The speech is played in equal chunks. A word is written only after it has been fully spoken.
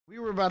We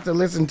were about to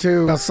listen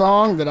to a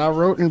song that I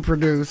wrote and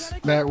produced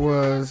that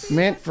was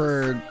meant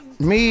for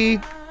me,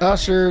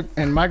 Usher,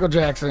 and Michael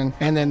Jackson,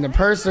 and then the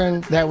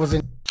person that was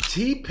in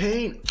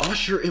T-Pain,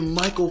 Usher, and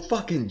Michael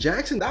fucking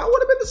Jackson. That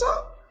would have been the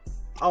song.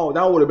 Oh,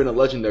 that would have been a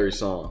legendary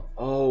song.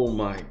 Oh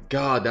my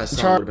god, that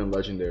song would have been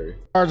legendary.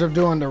 Charge of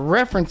doing the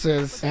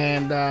references,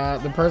 and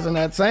the person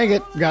that sang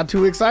it got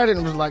too excited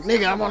and was like,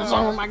 "Nigga, I'm on a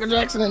song with Michael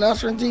Jackson and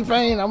Usher and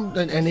T-Pain," and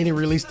then he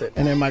released it.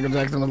 And then Michael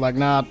Jackson was like,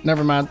 "Nah,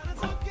 never mind.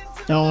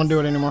 I don't want to do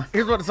it anymore."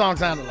 Here's what the song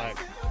sounded like.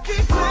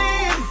 Keep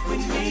playing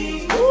with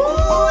me.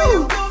 Ooh,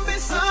 you gon' be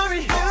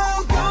sorry. You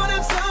gonna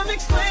have some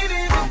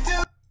explaining to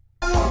do.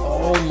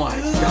 Oh my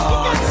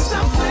god, that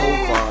sounds so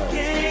fire.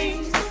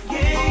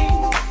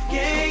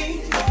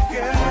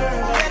 Girl.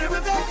 Better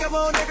Rebecca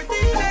on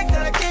everything back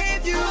that I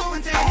gave you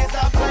until you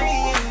stop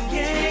playing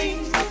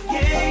games,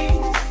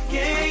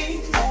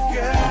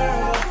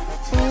 girl.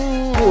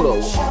 Hold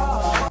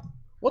on.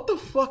 What the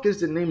fuck is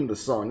the name of the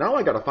song? Now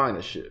I gotta find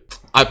this shit.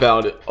 I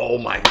found it. Oh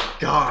my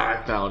god,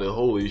 I found it.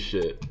 Holy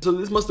shit. So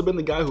this must have been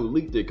the guy who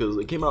leaked it because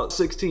it came out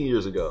 16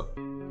 years ago.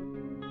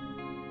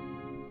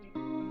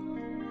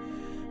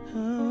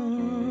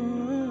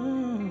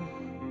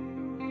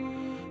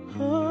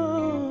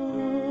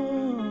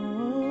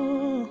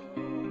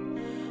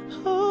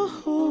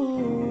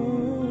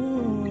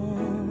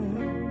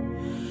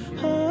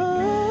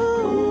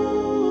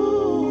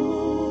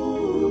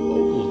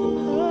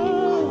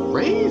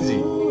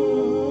 Crazy.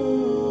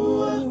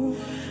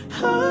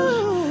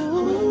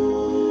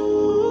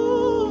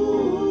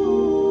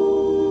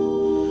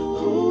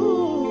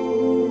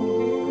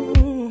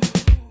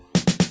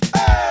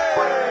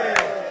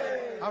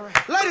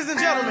 Ladies and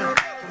gentlemen,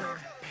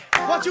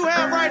 what you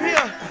have right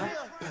here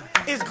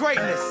is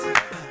greatness.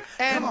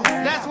 And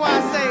that's why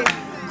I say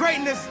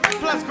greatness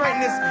plus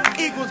greatness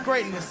equals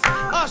greatness.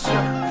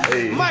 Usher,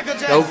 Michael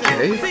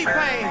Jackson,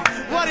 T-Pain,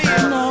 what is?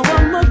 Now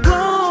I'm a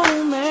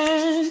grown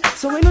man,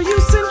 so ain't no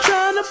use in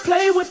trying to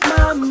play with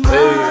my mind.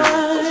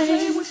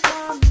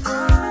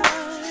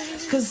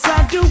 Cause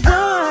I do what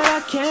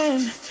I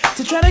can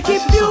to try to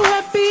keep you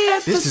happy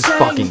at the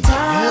same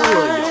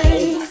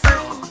time.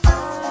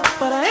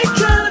 But I ain't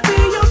trying to be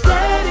your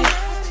daddy,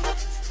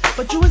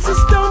 but you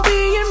insist on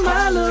being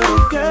my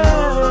little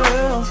girl.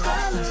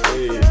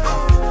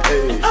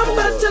 I'm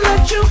about to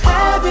let you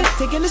have it,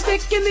 taking the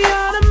stick in the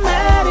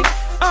automatic.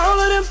 All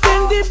of them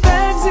Fendi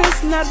bags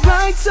is not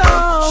right, so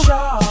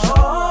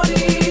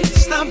shorty,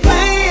 stop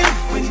playing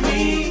with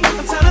me.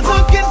 I'm tired of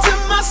talking to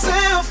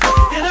myself,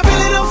 and I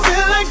really don't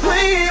feel like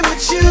playing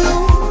with you.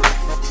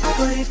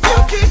 But if you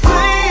keep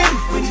playing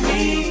with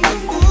me,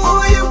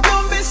 ooh, you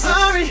gon' be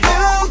sorry.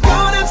 You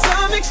gon' have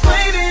some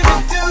explaining to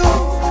do.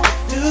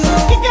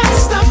 You got to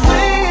stop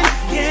playing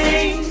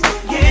games,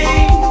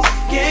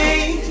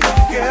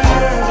 girl.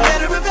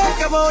 Better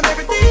Rebecca on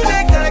everything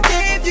back that I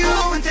gave you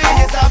until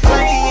you stop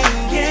playing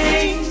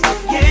games,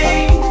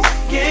 girl.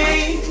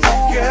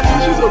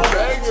 She's a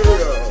banger,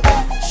 yo.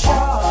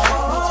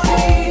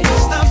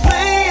 Stop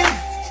playing.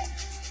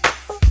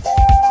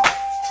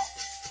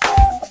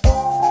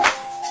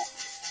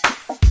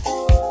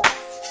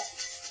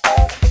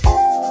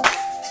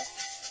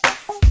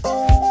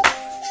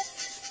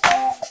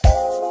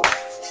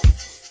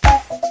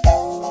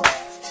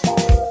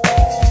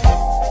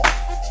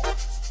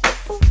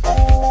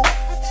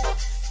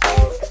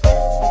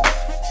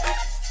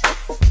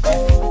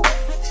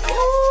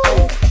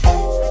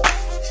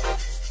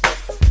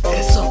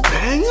 It's a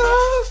banger?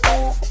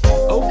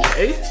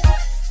 Okay.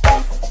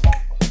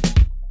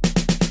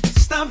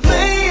 Stop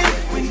playing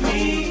with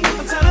me.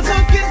 I'm tired of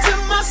talking to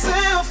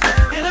myself,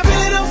 and I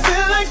really don't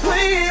feel like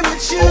playing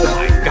with you. Oh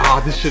my god,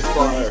 this shit's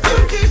fire. You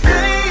keep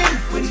playing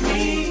with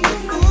me.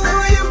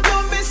 Ooh, you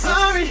gon' be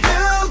sorry. You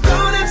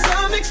gon' have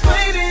some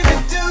explaining to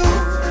do.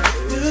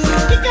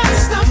 You gotta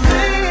stop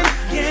playing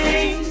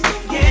games,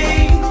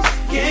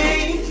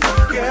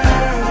 girl.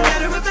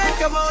 Better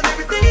Rebecca on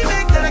everything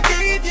back that I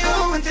gave you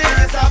until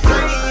you stop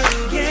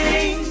playing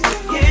games,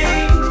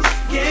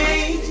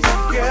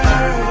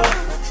 girl.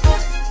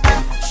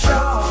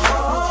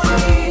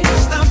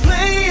 Stop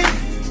playing.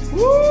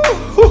 Woo!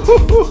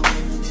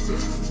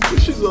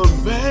 This is a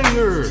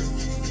banger.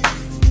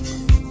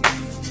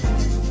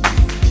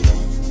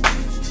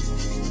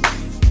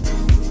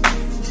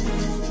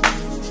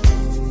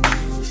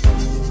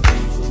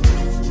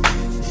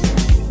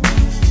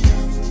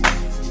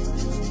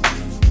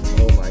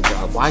 Oh my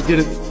god, why did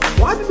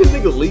the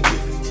nigga leak it?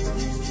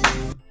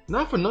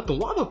 Not for nothing.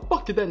 Why the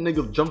fuck did that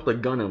nigga jump the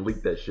gun and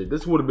leak that shit?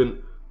 This would have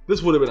been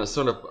a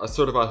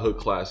certified hood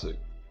classic.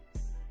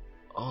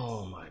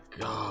 Oh my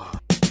god.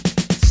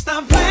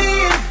 Stop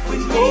playing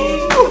with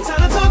me. I'm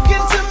tired of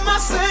talking to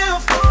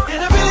myself, and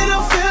I really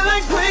don't feel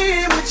like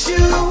playing with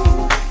you.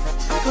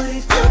 But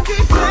if you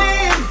keep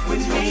playing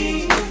with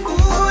me,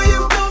 ooh, you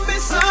gon' be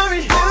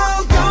sorry.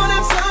 You gon'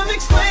 have some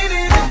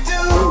explaining to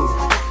do.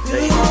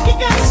 You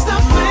gotta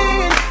stop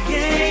playing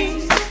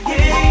games,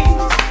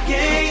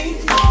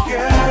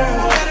 girl.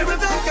 Better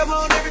Rebecca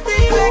on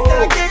everything back that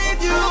I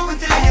gave you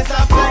until you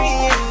stop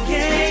playing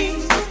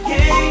games,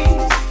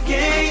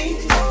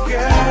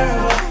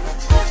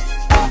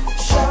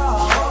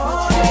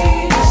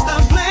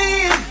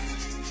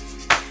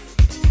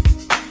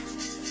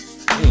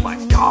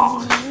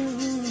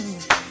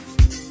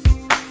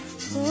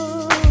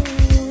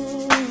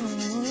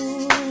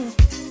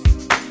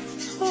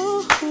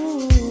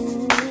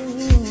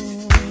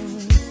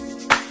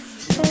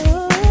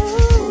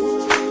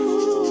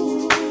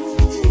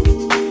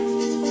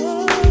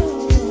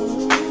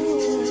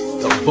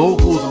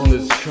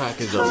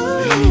 is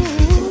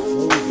amazing.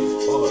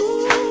 Holy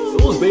fuck.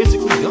 It was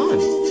basically done.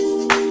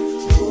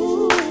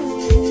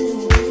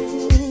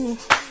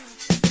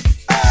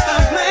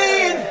 Stop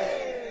playing.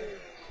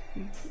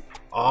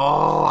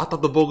 Oh, I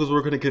thought the vocals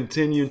were gonna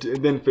continue to,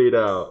 and then fade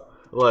out.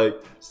 Like,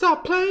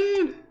 stop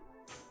playing.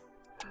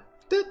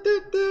 Da, da,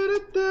 da, da,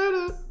 da,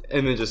 da.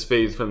 And then just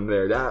fades from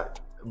there.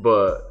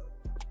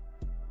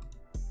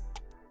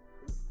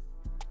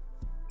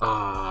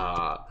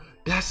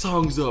 That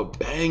song's a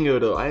banger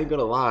though. I ain't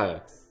gonna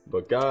lie.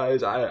 But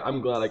guys,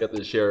 I'm glad I got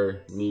to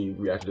share me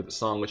reacting to the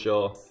song with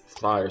y'all.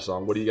 Fire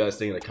song. What do you guys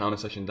think in the comment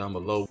section down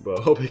below? But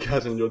I hope you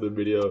guys enjoyed the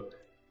video,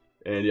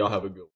 and y'all have a good one.